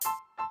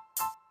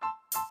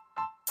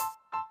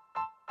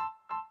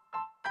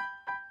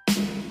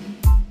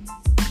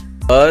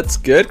What's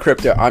good,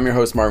 crypto? I'm your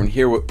host Marvin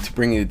here to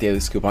bring you the daily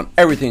scoop on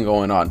everything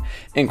going on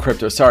in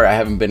crypto. Sorry, I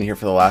haven't been here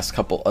for the last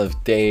couple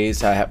of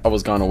days. I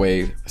was gone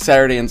away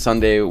Saturday and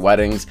Sunday,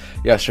 weddings.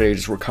 Yesterday,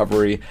 just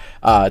recovery.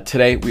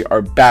 Today, we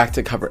are back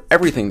to cover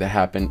everything that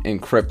happened in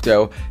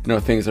crypto.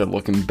 Things are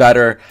looking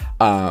better.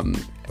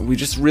 We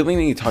just really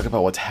need to talk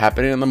about what's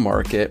happening in the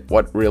market,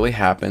 what really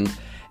happened,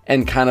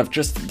 and kind of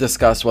just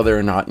discuss whether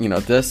or not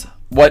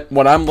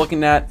what I'm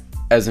looking at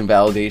as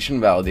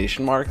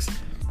validation marks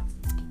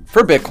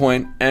for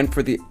Bitcoin and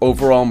for the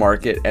overall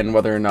market, and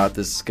whether or not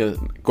this is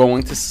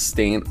going to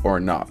sustain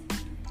or not.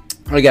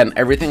 Again,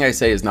 everything I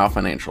say is not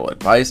financial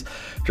advice,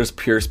 just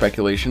pure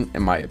speculation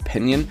in my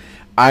opinion.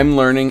 I'm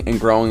learning and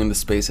growing in the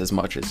space as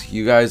much as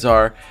you guys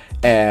are,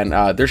 and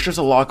there's just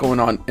a lot going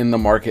on in the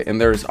market,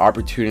 and there's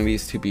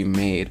opportunities to be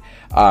made.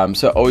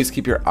 So always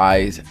keep your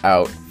eyes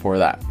out for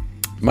that.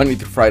 Monday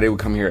through Friday, we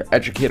come here to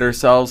educate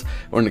ourselves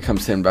when it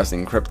comes to investing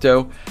in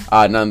crypto.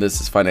 None of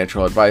this is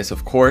financial advice,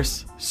 of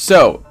course.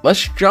 So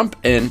let's jump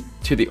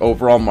into the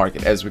overall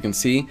market. As we can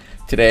see,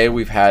 today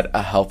we've had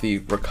a healthy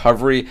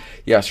recovery.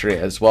 Yesterday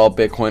as well,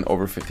 Bitcoin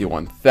over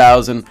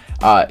 51,000.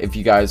 If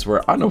you guys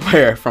were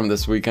unaware from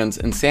this weekend's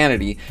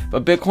insanity,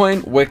 but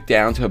Bitcoin wicked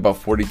down to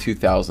about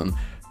 $42,000.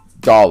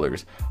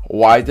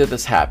 Why did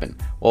this happen?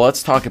 Well,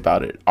 let's talk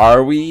about it.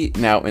 Are we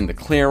now in the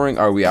clearing?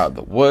 Are we out of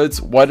the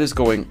woods? What is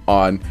going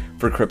on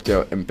for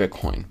crypto and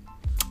Bitcoin?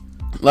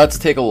 Let's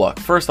take a look.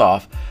 First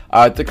off,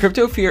 the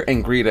crypto fear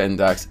and greed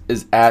index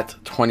is at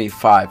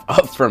 25,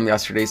 up from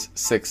yesterday's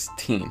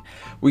 16.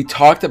 We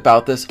talked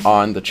about this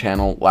on the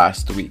channel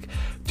last week.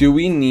 Do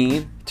we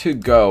need to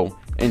go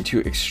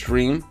into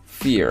extreme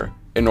fear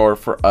in order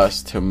for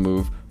us to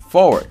move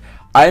forward?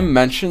 I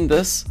mentioned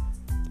this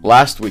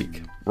last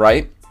week,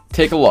 right?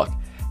 Take a look.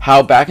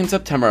 How back in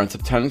September, on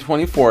September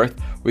 24th,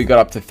 we got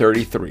up to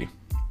 33.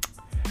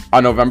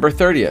 On November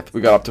 30th, we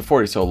got up to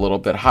 40, so a little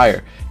bit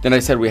higher. Then I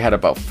said we had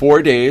about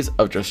 4 days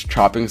of just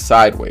chopping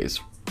sideways.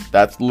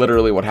 That's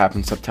literally what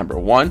happened September.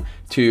 1,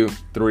 2,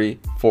 3,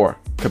 4.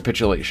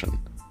 Capitulation.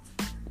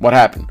 What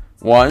happened?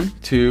 1,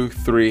 2,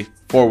 3,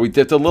 4. We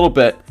dipped a little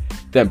bit,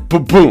 then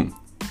boom, boom.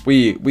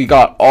 We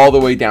got all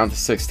the way down to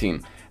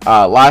 16.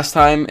 Last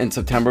time in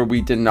September,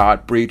 we did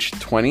not breach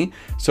 20,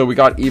 so we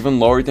got even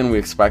lower than we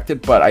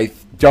expected, but I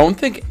don't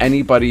think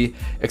anybody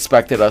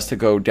expected us to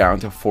go down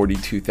to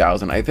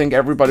 42,000. I think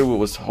everybody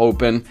was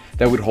hoping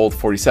that we'd hold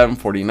 47,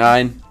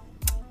 49,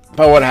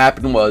 but what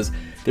happened was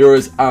there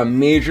was a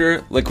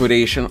major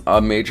liquidation, a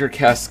major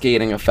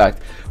cascading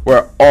effect,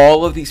 where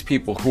all of these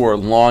people who are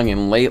long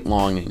and late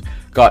longing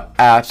got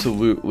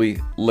absolutely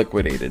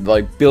liquidated.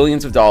 Like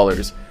billions of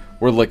dollars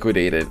were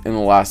liquidated in the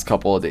last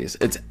couple of days.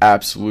 It's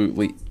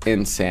absolutely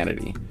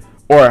insanity.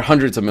 Or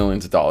hundreds of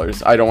millions of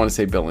dollars. I don't want to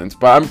say billions,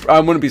 but I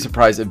wouldn't be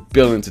surprised if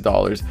billions of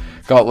dollars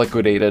got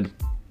liquidated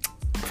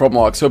from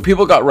logs. So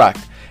people got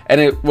wrecked,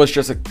 and it was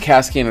just a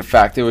cascading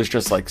effect. It was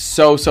just like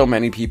so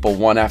many people,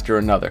 one after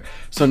another.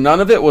 So none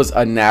of it was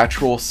a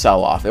natural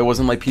sell-off. It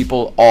wasn't like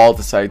people all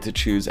decided to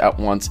choose at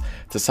once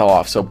to sell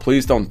off. So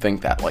please don't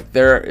think that. Like,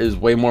 there is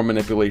way more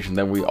manipulation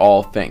than we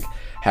all think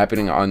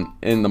happening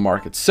in the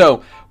market.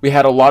 So we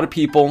had a lot of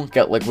people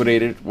get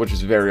liquidated, which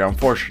is very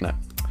unfortunate.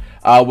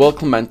 Will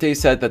Clemente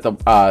said that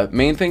the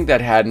main thing that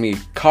had me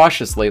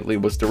cautious lately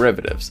was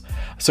derivatives.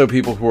 So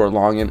people who are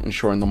long and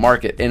short in the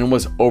market, and it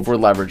was over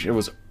leveraged, it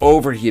was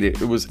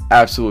overheated, it was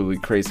absolutely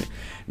crazy.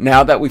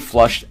 Now that we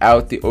flushed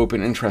out the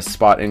open interest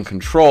spot in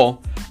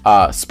control,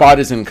 spot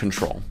is in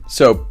control.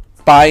 So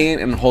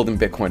buying and holding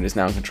Bitcoin is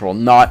now in control,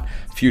 not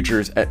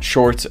futures at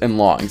shorts and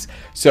longs.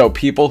 So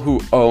people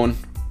who own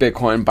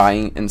Bitcoin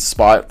buying in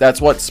spot, that's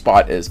what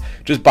spot is,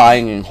 just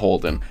buying and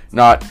holding,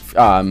 not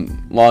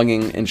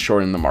longing and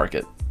shorting the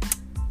market.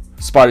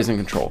 Spot is in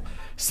control.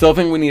 Still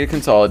think we need to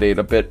consolidate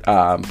a bit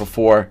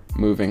before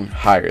moving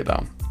higher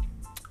though,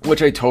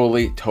 which I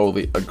totally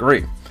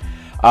agree.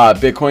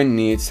 Bitcoin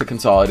needs to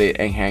consolidate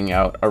and hang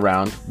out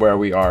around where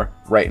we are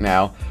right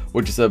now,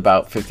 which is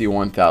about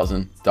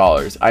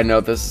 $51,000. I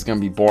know this is going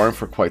to be boring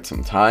for quite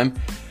some time,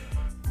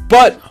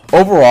 but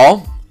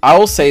overall, I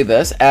will say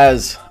this,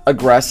 as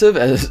aggressive,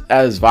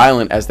 as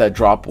violent as that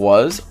drop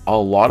was, a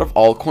lot of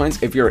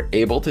altcoins, if you're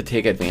able to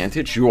take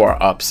advantage, you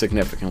are up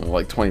significantly,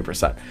 like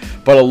 20%.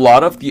 But a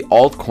lot of the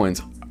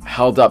altcoins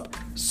held up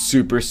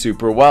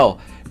super well.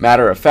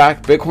 Matter of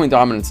fact, Bitcoin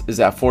dominance is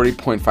at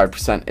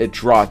 40.5%. It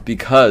dropped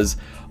because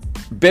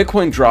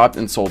Bitcoin dropped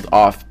and sold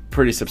off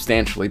pretty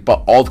substantially,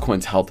 but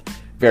altcoins held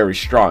very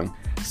strong.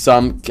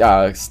 Some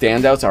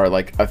standouts are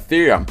like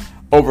Ethereum,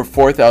 over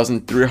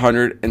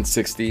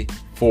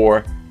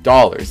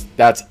 $4,364.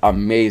 That's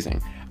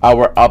amazing.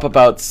 We're up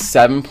about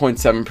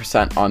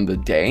 7.7% on the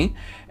day,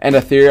 and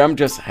Ethereum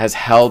just has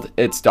held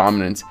its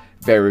dominance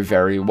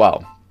very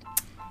well.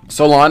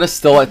 Solana is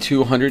still at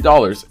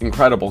 $200.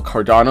 Incredible.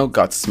 Cardano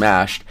got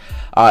smashed.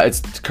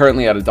 It's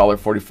currently at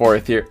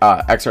 $1.44.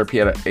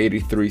 XRP at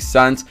 83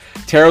 cents.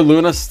 Terra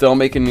Luna still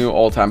making new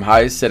all-time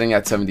highs, sitting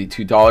at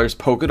 $72.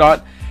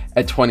 Polkadot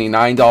at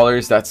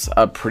 $29. That's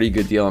a pretty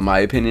good deal in my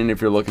opinion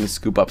if you're looking to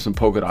scoop up some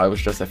Polkadot. I was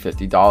just at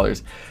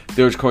 $50.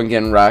 Dogecoin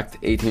getting wrecked,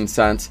 18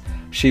 cents.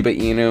 Shiba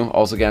Inu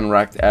also getting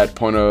wrecked at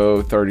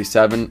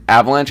 0.037.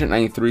 Avalanche at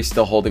 93,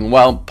 still holding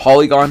well.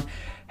 Polygon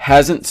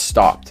hasn't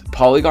stopped.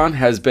 Polygon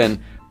has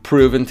been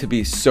proven to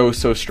be so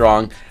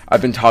strong.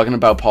 I've been talking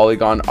about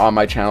Polygon on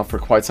my channel for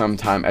quite some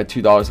time at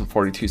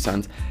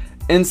 $2.42.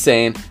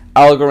 Insane.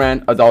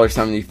 Algorand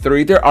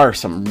 $1.73. There are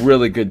some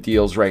really good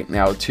deals right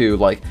now too.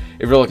 Like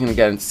if you're looking to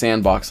get in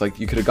Sandbox, like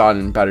you could have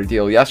gotten a better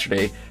deal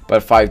yesterday,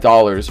 but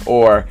 $5.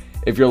 Or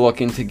if you're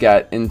looking to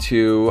get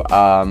into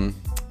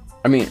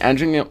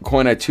Engine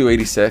Coin at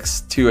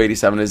 286,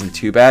 287 isn't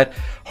too bad.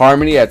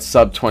 Harmony at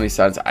sub 20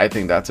 cents. I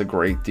think that's a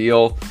great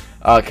deal.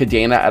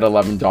 Cadena at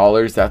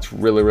 $11. That's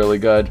really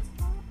good.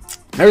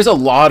 There's a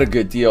lot of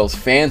good deals.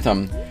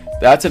 Phantom,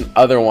 that's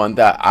another one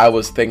that I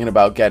was thinking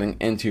about getting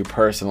into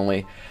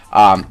personally.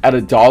 At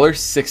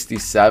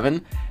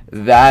 $1.67,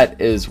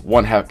 that is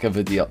one heck of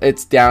a deal.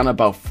 It's down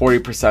about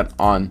 40%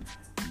 on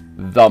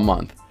the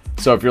month.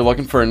 So if you're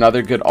looking for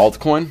another good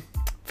altcoin,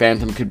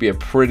 Phantom could be a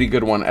pretty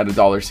good one at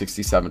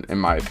 $1.67 in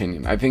my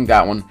opinion. I think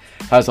that one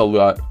has a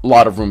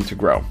lot of room to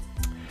grow.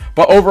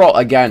 But overall,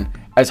 again,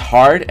 as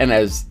hard and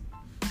as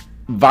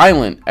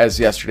violent as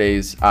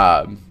yesterday's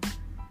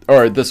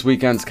or this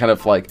weekend's kind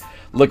of like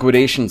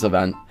liquidations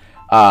event,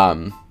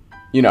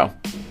 you know,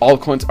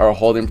 altcoins are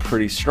holding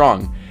pretty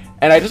strong.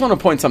 And I just want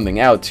to point something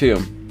out too.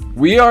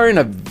 We are in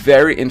a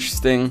very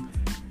interesting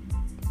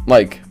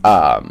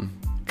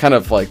kind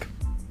of like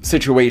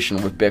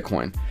situation with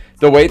Bitcoin.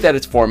 The way that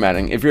it's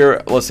formatting, if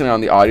you're listening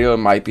on the audio, it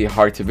might be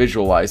hard to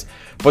visualize,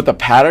 but the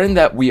pattern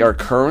that we are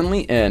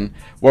currently in,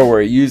 where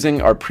we're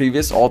using our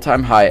previous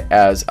all-time high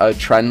as a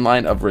trend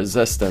line of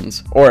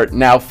resistance, or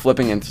now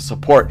flipping into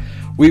support,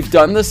 we've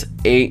done this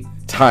 8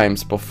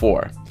 times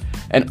before.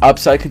 An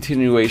upside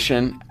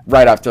continuation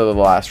right after the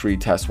last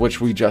retest,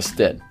 which we just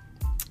did.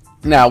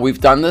 Now, we've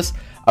done this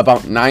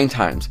about 9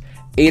 times.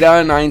 8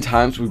 out of 9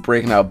 times we've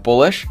broken out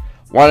bullish.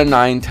 1 out of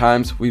 9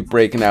 times we've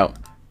broken out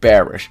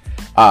bearish.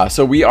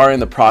 So we are in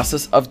the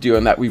process of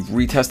doing that. We've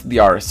retested the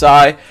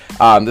RSI.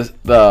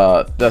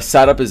 The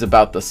setup is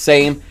about the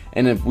same.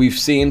 And if we've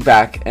seen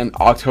back in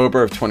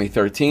October of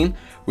 2013,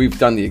 we've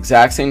done the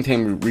exact same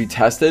thing. We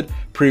retested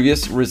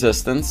previous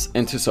resistance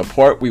into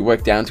support. We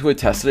worked down to it,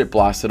 tested it,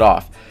 blasted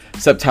off.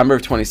 September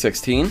of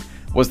 2016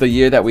 was the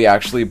year that we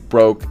actually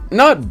broke,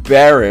 not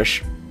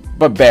bearish,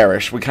 but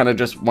bearish. We kind of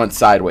just went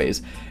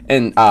sideways.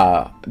 In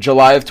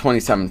July of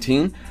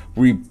 2017,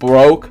 we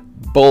broke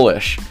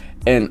bullish.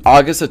 In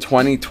August of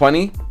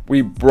 2020,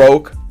 we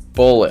broke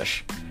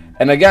bullish.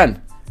 And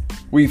again,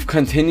 we've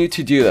continued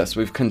to do this.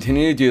 We've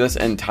continued to do this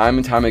and time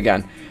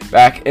again.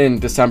 Back in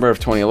December of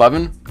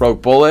 2011,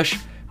 broke bullish.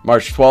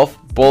 March 12th,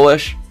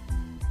 bullish.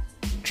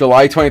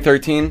 July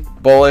 2013,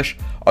 bullish.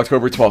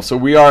 October 12th. So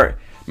we are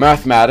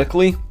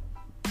mathematically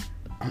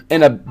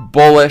in a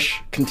bullish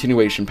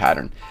continuation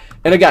pattern.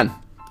 And again,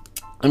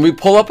 and we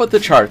pull up with the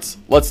charts.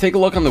 Let's take a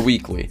look on the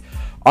weekly.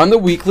 On the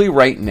weekly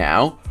right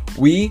now,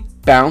 we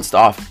bounced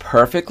off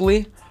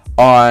perfectly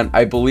on,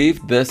 I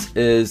believe this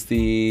is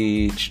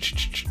the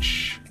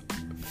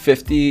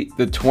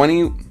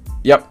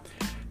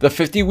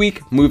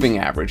 50-week moving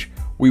average.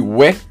 We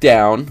wicked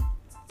down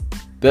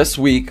this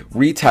week,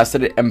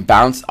 retested it, and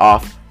bounced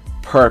off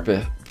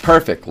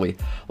perfectly.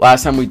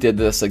 Last time we did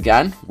this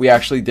again, we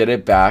actually did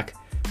it back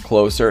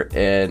closer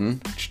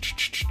in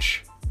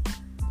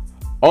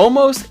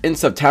almost in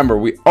September.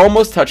 We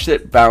almost touched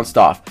it, bounced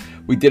off.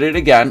 We did it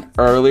again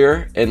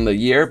earlier in the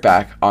year,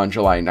 back on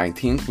July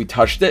 19th. We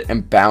touched it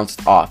and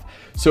bounced off.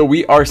 So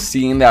we are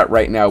seeing that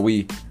right now.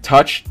 We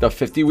touched the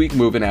 50-week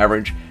moving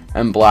average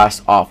and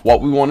blast off. What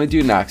we want to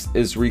do next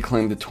is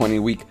reclaim the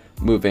 20-week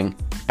moving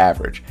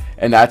average.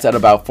 And that's at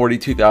about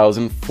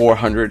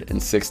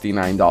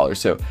 $42,469.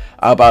 So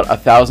about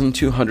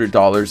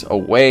 $1,200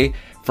 away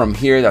from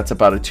here. That's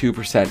about a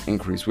 2%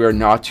 increase. We are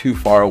not too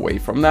far away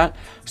from that.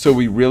 So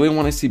we really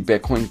want to see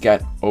Bitcoin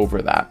get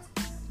over that.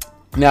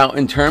 Now,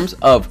 in terms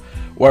of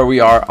where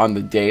we are on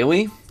the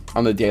daily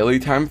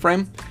time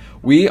frame,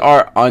 we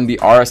are on the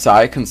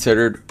RSI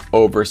considered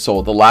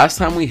oversold. The last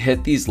time we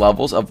hit these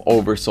levels of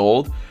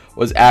oversold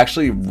was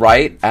actually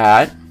right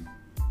at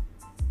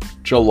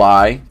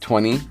July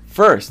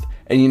 21st.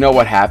 And you know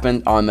what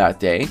happened on that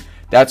day?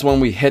 That's when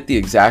we hit the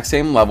exact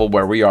same level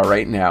where we are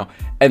right now.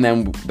 And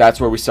then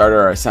that's where we started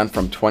our ascent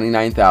from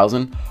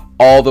 29,000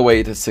 all the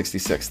way to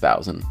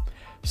 66,000.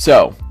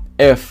 So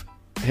if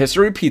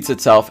history repeats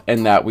itself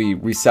and that we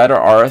reset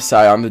our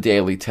RSI on the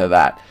daily to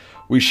that,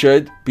 we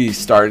should be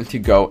starting to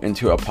go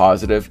into a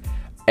positive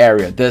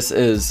area. This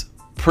is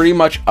pretty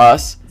much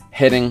us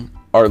hitting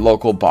our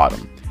local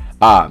bottom.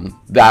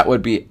 That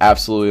would be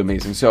absolutely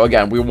amazing. So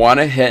again, we want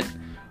to hit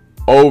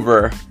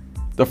over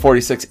the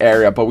 46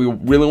 area, but we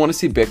really want to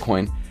see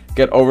Bitcoin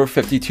get over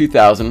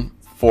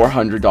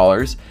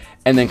 $52,400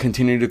 and then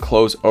continue to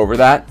close over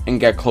that and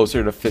get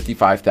closer to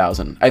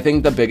 55,000. I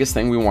think the biggest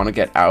thing we want to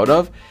get out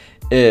of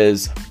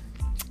is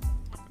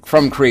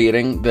from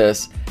creating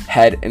this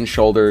head and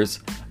shoulders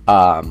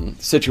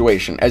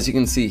situation. As you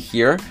can see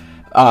here,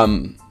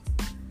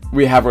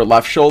 we have our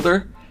left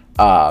shoulder,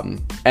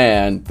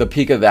 and the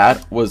peak of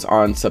that was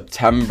on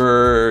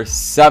September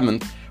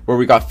 7th, where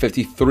we got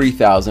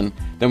 53,000.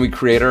 Then we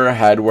created our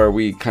head where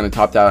we kind of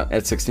topped out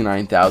at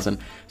 69,000.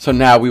 So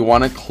now we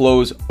want to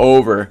close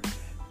over,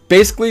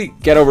 basically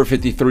get over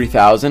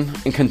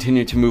 53,000 and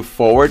continue to move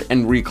forward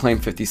and reclaim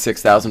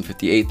 56,000,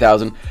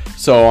 58,000,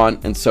 so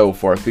on and so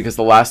forth. Because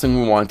the last thing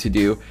we want to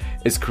do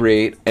is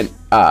create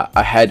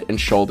a head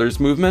and shoulders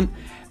movement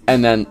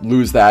and then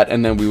lose that,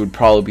 and then we would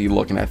probably be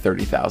looking at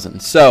 30,000.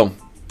 So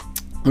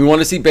we want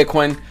to see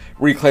Bitcoin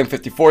reclaim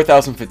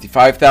 54,000,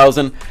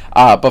 55,000.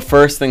 But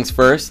first things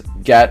first,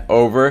 get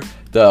over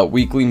the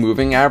weekly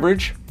moving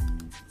average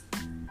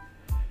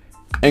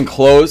and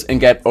close and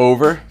get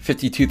over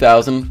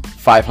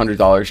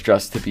 $52,500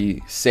 just to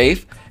be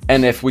safe.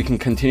 And if we can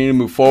continue to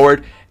move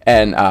forward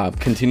and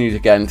continue to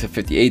get into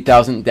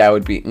 58,000, that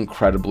would be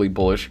incredibly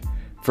bullish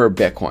for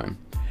Bitcoin.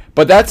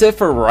 But that's it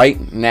for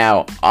right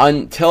now,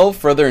 until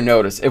further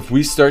notice. If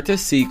we start to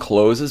see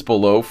closes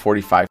below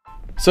 45,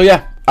 so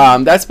yeah,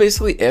 that's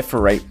basically it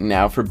for right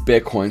now for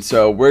Bitcoin.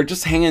 So we're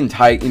just hanging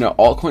tight. You know,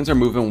 altcoins are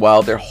moving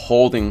well. They're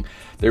holding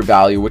their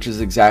value, which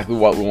is exactly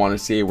what we want to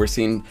see. We're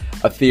seeing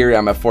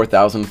Ethereum at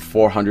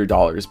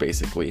 $4,400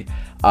 basically,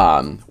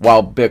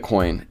 while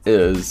Bitcoin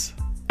is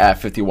at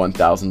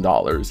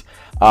 $51,000.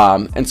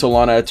 And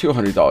Solana at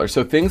 $200.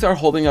 So things are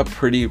holding up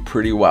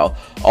pretty well.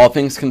 All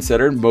things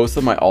considered, most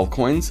of my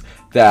altcoins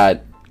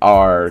that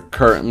are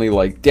currently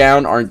like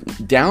down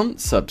aren't down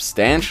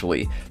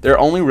substantially. They're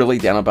only really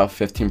down about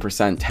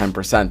 15%,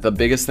 10%. The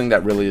biggest thing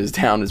that really is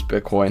down is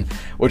Bitcoin,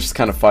 which is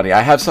kind of funny. I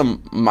have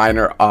some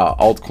minor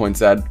altcoins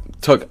that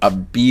took a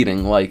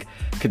beating, like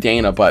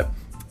Cadena, but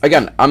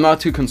again, I'm not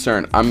too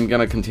concerned. I'm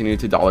gonna continue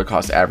to dollar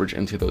cost average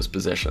into those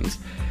positions.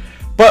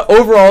 But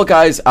overall,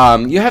 guys,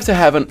 you have to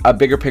have a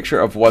bigger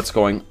picture of what's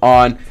going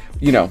on.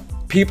 You know,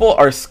 people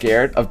are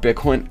scared of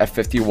Bitcoin at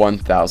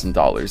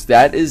 $51,000.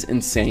 That is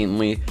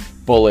insanely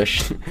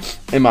bullish,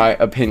 in my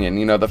opinion.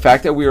 You know, the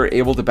fact that we were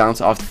able to bounce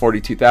off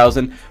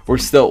 42,000, we're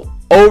still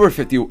over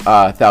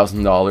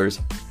 $50,000.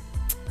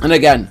 And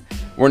again,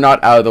 we're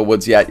not out of the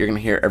woods yet. You're going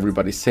to hear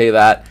everybody say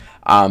that.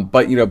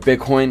 But, you know,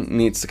 Bitcoin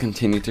needs to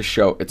continue to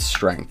show its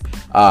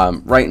strength.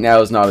 Right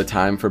now is not a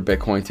time for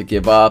Bitcoin to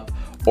give up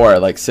or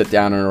like sit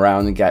down and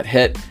around and get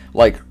hit.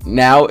 Like,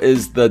 now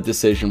is the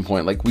decision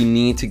point. Like, we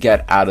need to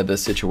get out of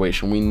this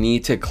situation. We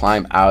need to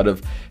climb out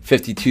of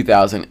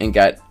 52,000 and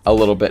get a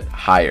little bit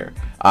higher,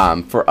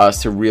 for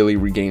us to really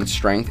regain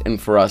strength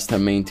and for us to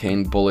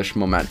maintain bullish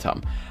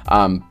momentum.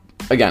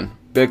 Again,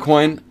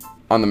 Bitcoin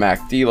on the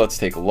MACD, let's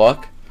take a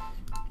look.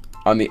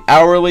 On the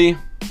hourly,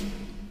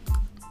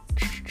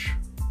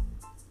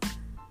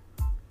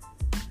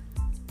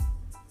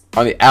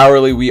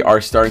 we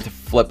are starting to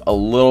flip a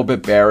little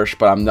bit bearish,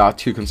 but I'm not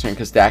too concerned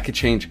because that could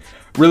change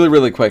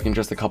really quick in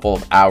just a couple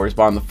of hours.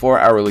 But on the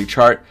 4-hourly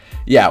chart,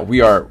 yeah,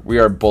 we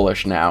are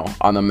bullish now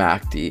on the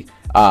MACD.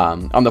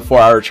 On the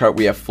 4-hour chart,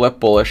 we have flipped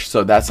bullish,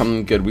 so that's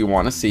something good we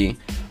want to see.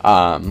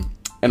 And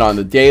on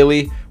the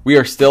daily, we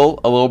are still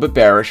a little bit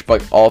bearish,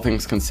 but all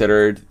things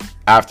considered,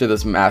 after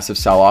this massive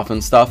sell-off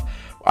and stuff,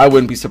 I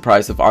wouldn't be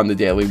surprised if on the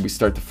daily we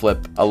start to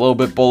flip a little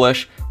bit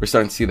bullish. We're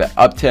starting to see that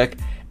uptick.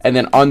 And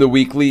then on the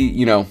weekly,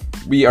 you know,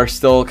 we are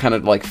still kind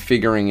of like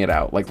figuring it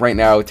out. Like right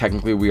now,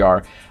 technically we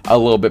are a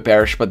little bit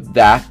bearish, but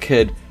that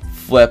could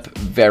flip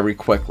very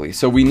quickly.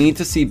 So we need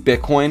to see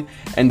Bitcoin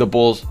and the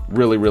bulls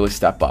really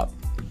step up.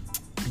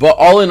 But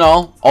all in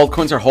all,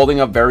 altcoins are holding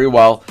up very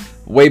well,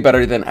 way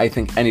better than I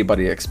think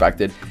anybody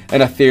expected.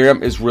 And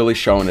Ethereum is really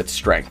showing its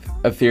strength.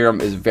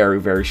 Ethereum is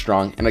very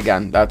strong. And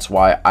again, that's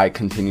why I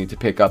continue to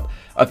pick up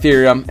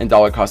Ethereum and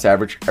dollar cost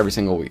average every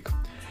single week.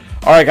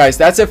 All right, guys,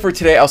 that's it for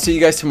today. I'll see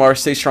you guys tomorrow.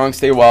 Stay strong,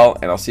 stay well,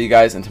 and I'll see you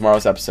guys in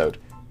tomorrow's episode.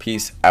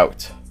 Peace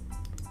out.